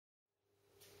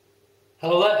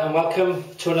Hello there and welcome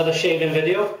to another shaving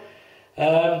video.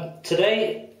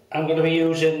 Today I'm going to be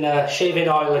using shaving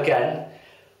oil again,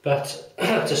 but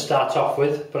to start off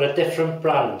with, but a different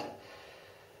brand.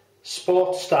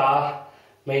 SportStar,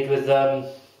 made with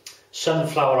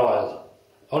sunflower oil.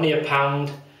 Only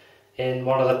 £1 in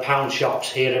one of the pound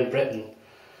shops here in Britain.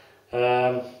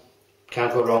 Can't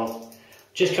go wrong.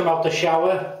 Just come out the shower,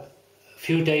 a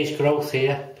few days growth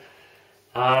here,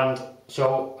 and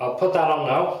so I'll put that on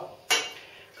now.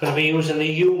 Going to be using the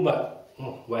Yuma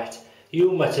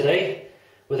today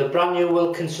with a brand new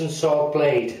Wilkinson Sword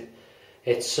blade.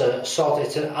 It's it's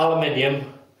an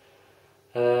aluminium,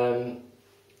 very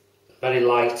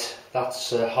light.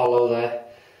 That's hollow there,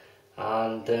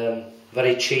 and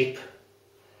very cheap.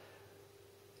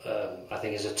 I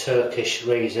think it's a Turkish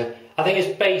razor. I think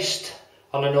it's based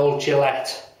on an old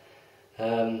Gillette,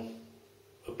 a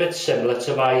bit similar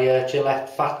to my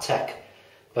Gillette Fat Tech,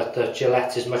 but the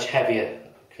Gillette is much heavier.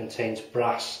 Contains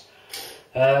brass.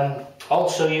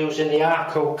 Also using the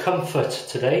Arko Comfort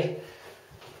today,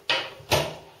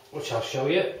 which I'll show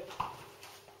you.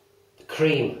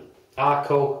 Cream,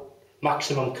 Arko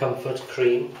Maximum Comfort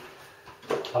cream.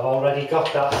 I've already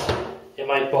got that in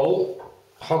my bowl,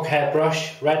 hog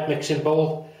hairbrush, red mixing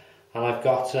bowl, and I've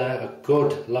got a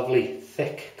good, lovely,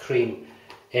 thick cream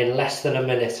in less than a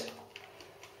minute.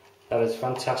 That is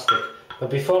fantastic.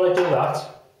 But before I do that,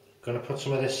 I'm going to put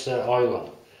some of this oil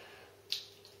on.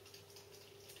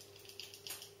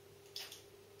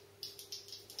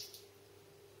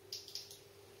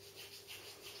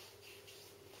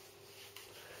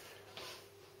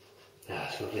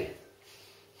 That's lovely.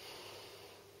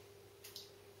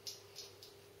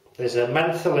 There's a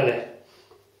menthol in it.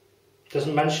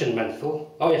 Doesn't mention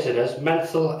menthol. Oh yes it does.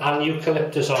 Menthol and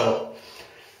eucalyptus oil.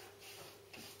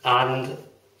 And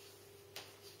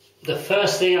the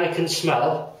first thing I can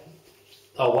smell,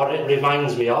 or what it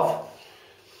reminds me of,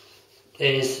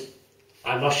 is,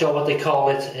 I'm not sure what they call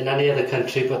it in any other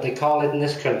country, but they call it in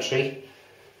this country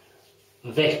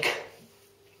Vic,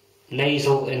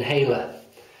 nasal inhaler.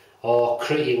 Or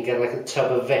you can get like a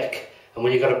tub of Vic, and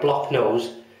when you got a blocked nose,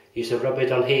 you used to rub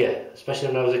it on here, especially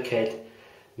when I was a kid.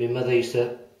 My mother used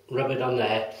to rub it on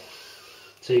there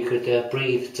so you could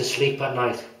breathe to sleep at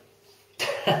night.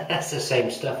 That's the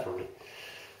same stuff, really.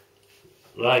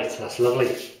 Right, that's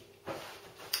lovely.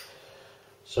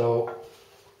 So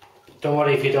don't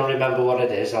worry if you don't remember what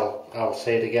it is. I'll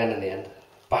say it again in the end.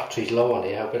 Battery's low on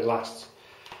here, I hope it lasts.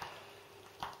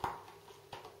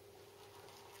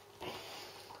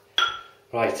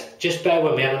 Right, just bear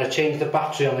with me, I'm going to change the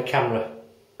battery on the camera.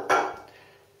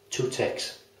 2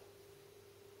 ticks.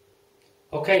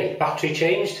 Okay, battery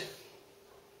changed.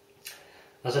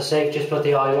 As I say, just put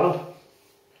the oil on.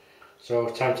 So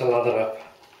time to lather up.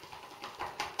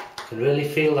 You can really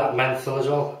feel that menthol as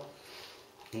well.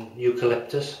 And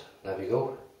eucalyptus, there we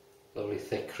go. Lovely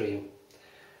thick cream.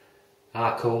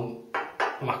 Arko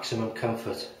Maximum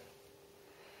Comfort.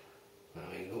 There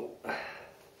we go.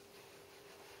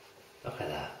 Look at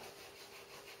that.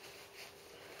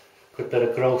 Good bit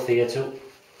of growth here too.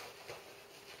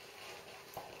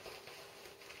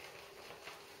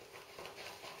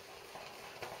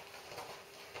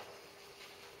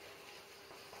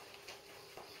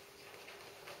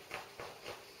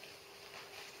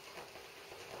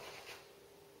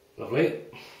 Lovely.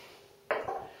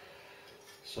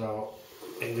 So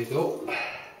here we go.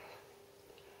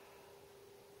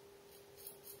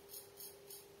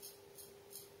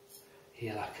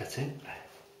 Here that cutting.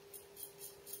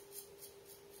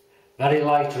 Very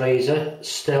light razor.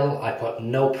 Still, I put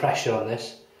no pressure on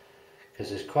this because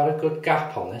there's quite a good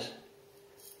gap on this.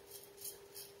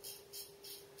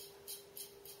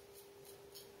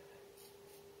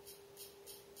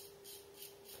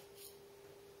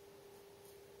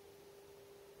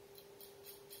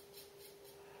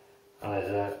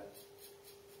 And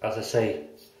as I say,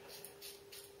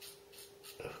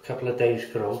 a couple of days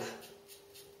growth.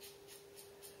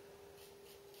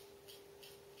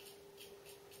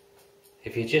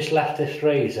 If you just let this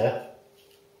razor,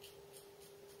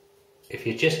 if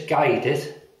you just guide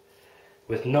it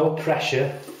with no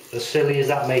pressure, as silly as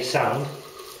that may sound,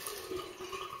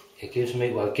 it gives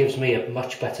me a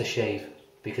much better shave,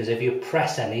 because if you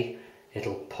press any,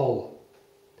 it'll pull,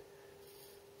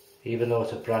 even though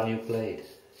it's a brand new blade.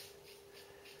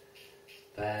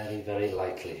 Very, very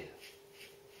lightly.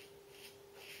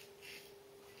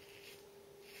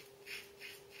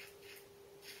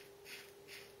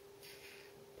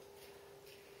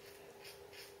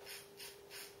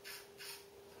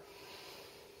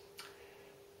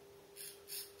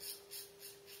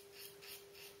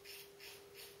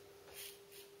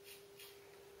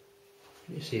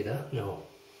 Can you see that? No.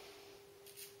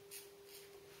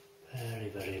 Very,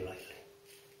 very lightly.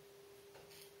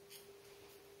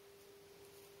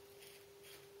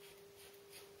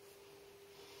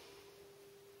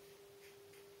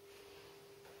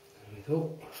 There we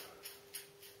go.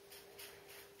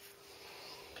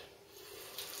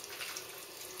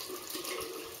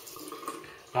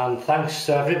 And thanks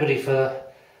to everybody for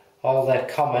all their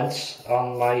comments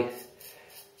on my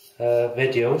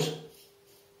videos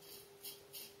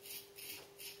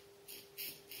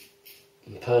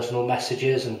and personal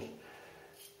messages, and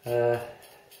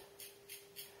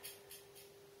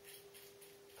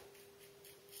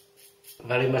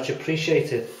very much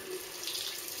appreciated.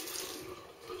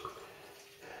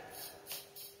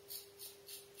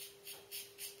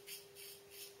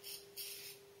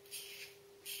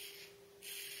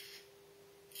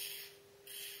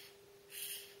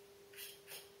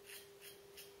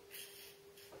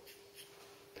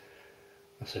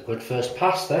 That's a good first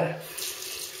pass there.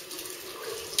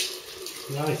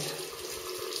 Right.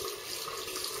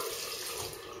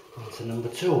 On to number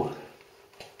 2.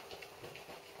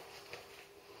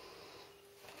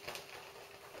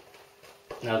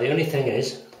 Now the only thing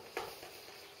is,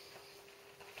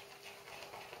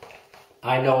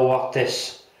 I know what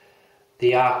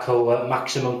the Arko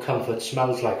Maximum Comfort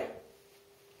smells like.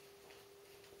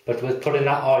 But with putting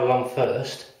that oil on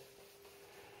first,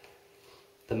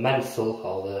 the menthol,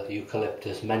 or the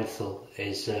eucalyptus menthol,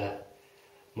 is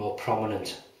more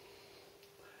prominent.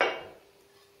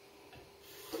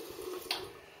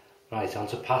 Right, on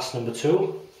to pass number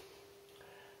 2,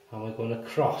 and we're going to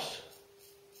cross.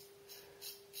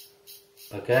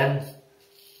 Again,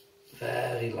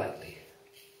 very lightly.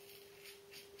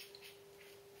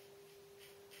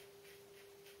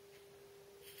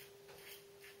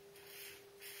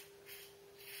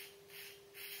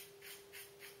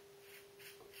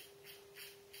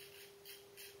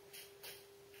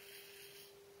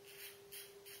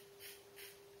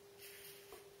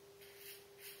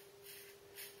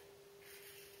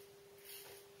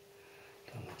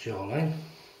 Down the jawline,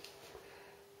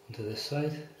 onto this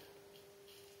side.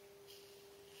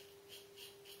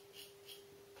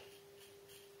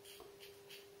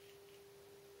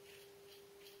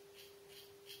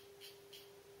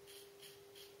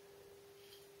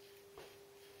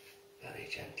 Very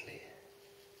gently.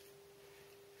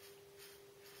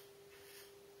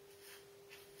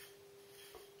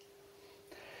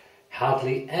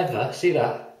 Hardly ever, see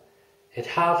that? It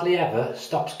hardly ever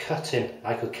stops cutting.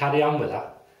 I could carry on with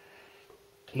that.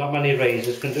 Not many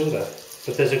razors can do that.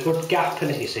 But there's a good gap in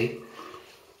it, you see.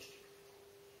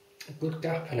 A good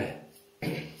gap in it.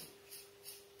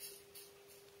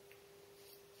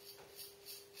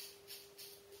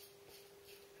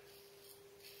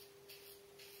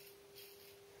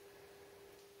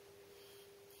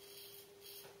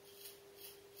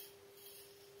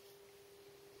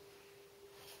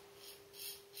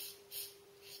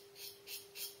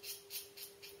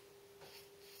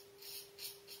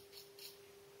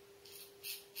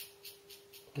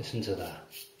 Listen to that.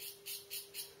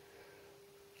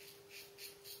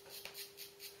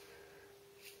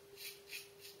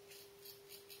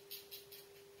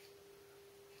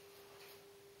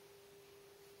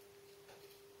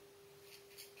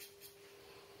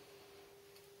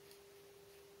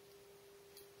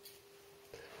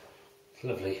 It's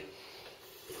lovely.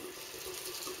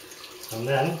 And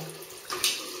then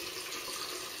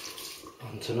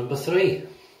on to number 3.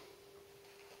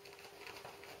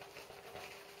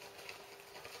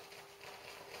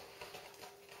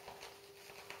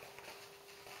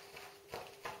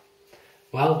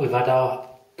 Well, we've had our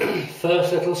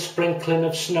first little sprinkling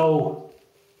of snow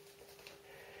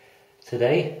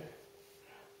today,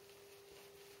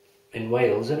 in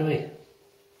Wales anyway.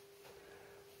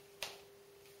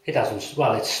 It hasn't,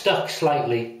 well, it's stuck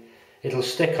slightly. It'll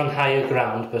stick on higher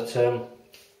ground, but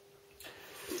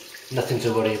nothing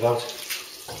to worry about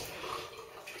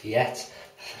yet.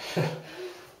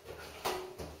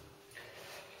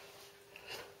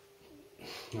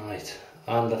 Right.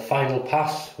 And the final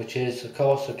pass, which is of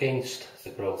course against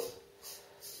the growth.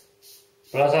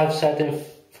 But as I've said in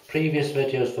previous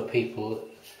videos for people,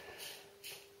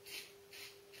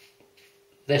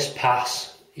 this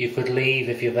pass you could leave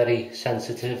if you're very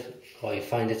sensitive or you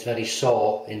find it's very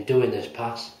sore in doing this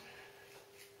pass,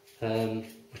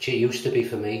 which it used to be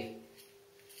for me.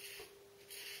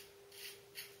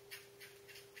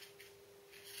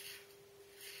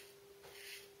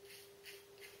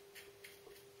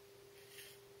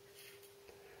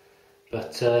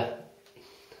 But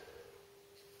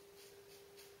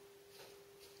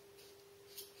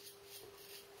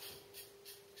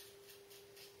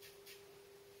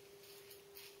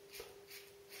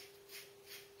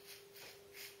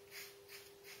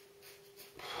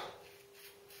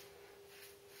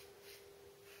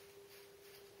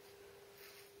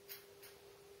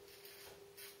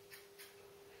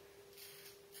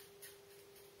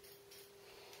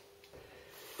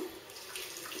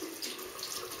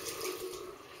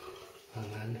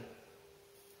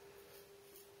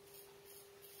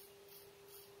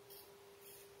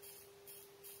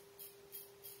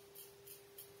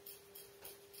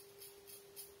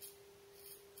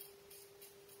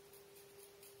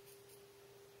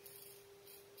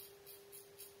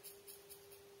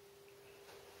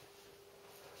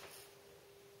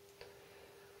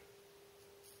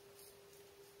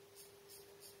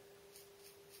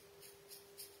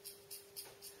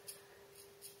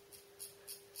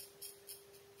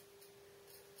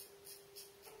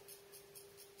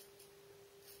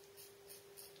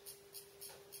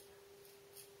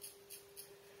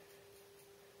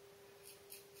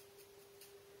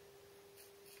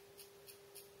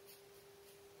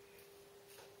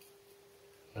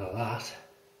that.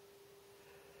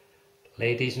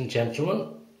 Ladies and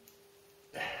gentlemen,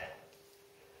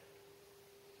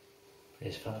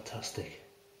 it's fantastic.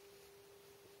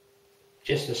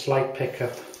 Just a slight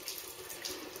pickup.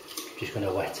 Just going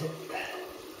to wet it.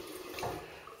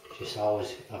 Just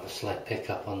always have a slight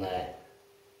pickup on there.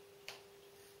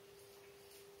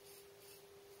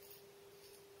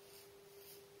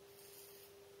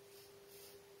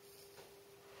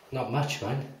 Not much,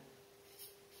 man.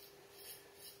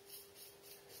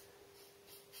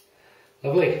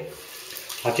 Lovely.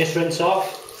 I'll just rinse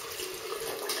off.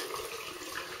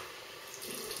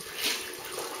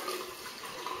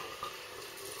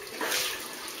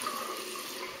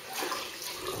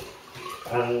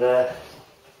 And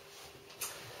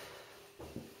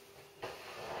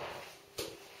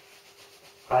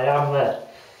I am going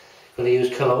to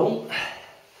use Cologne.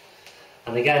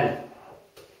 And again,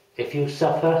 if you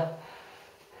suffer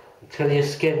until your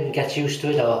skin gets used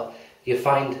to it, or you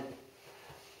find,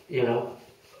 you know,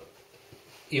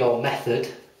 your method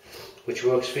which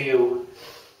works for you,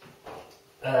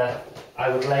 I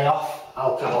would lay off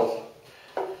alcohol.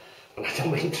 And I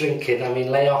don't mean drinking, I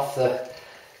mean lay off the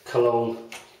Cologne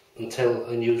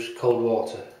and use cold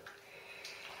water.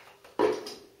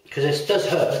 Because it does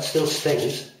hurt, it still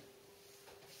stings.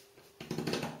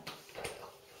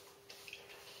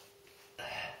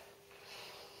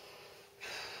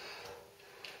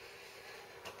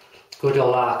 Good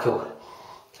old Arko.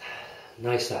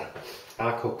 Nice that.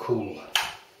 Arko Cool.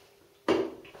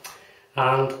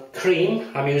 And cream,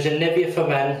 I'm using Nivea for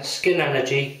Men Skin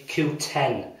Energy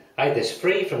Q10. I had this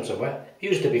free from somewhere,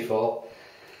 used it before.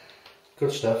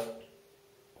 Good stuff.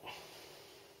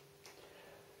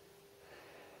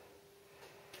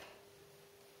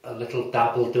 A little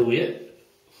dab will do you.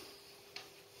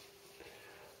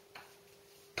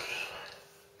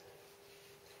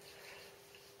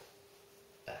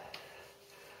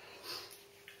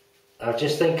 I was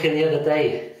just thinking the other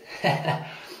day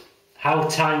how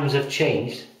times have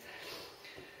changed,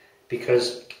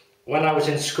 because when I was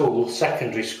in school,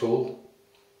 secondary school,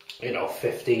 you know,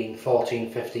 14,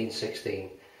 15, 16,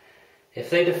 if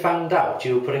they'd have found out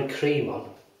you were putting cream on,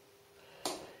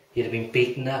 you'd have been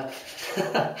beaten up.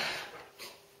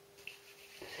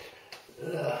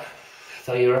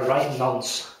 Thought you were a right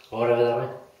nonce, or whatever that was.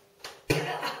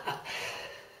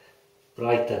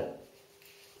 Right then.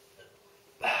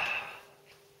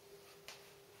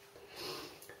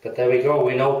 But there we go,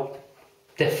 we know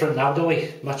different now, don't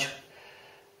we? Much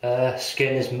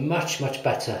skin is much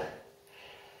better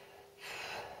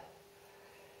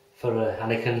for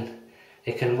and it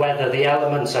can weather the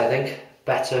elements, I think,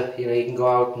 better. You know, you can go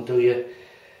out and do your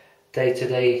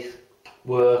day-to-day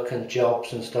work and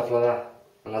jobs and stuff like that.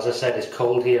 And as I said, it's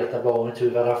cold here at the moment.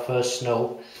 We've had our first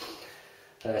snow,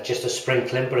 just a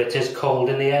sprinkling, but it is cold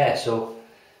in the air, so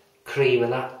cream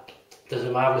and that does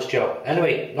a marvellous job.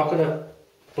 Anyway, not going to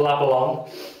blabble on.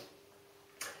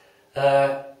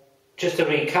 Just to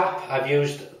recap, I've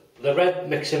used the red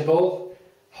mixing bowl,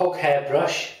 hog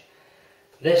hairbrush,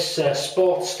 this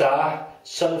SportStar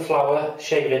sunflower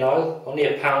shaving oil, only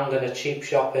 £1 in a cheap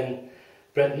shop in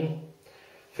Britain.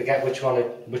 Forget which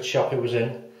shop it was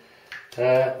in.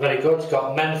 Very good. It's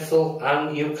got menthol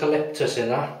and eucalyptus in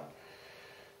that.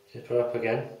 Just put it up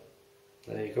again.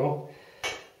 There you go.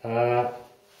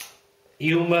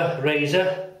 Yuma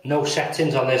Razor. No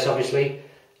settings on this, obviously.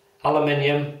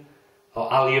 Aluminium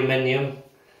or aluminium.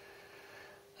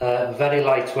 Very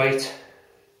lightweight.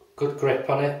 Good grip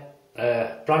on it.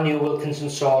 Brand new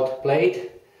Wilkinson Sword blade.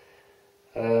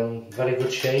 Very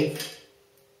good shave.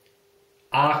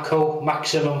 Arko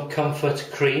Maximum Comfort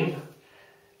cream.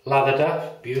 Lathered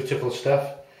up. Beautiful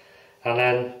stuff. And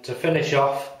then to finish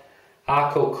off,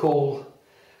 Arko Cool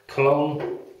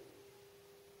Cologne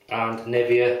and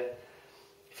Nivea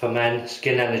for Men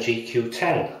Skin Energy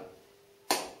Q10,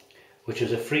 which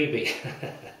was a freebie.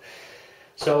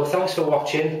 So thanks for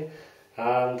watching,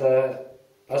 and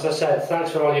as I said, thanks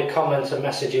for all your comments and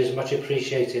messages, much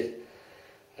appreciated.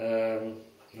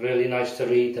 Really nice to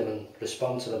read them and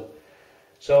respond to them.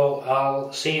 So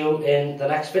I'll see you in the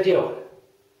next video.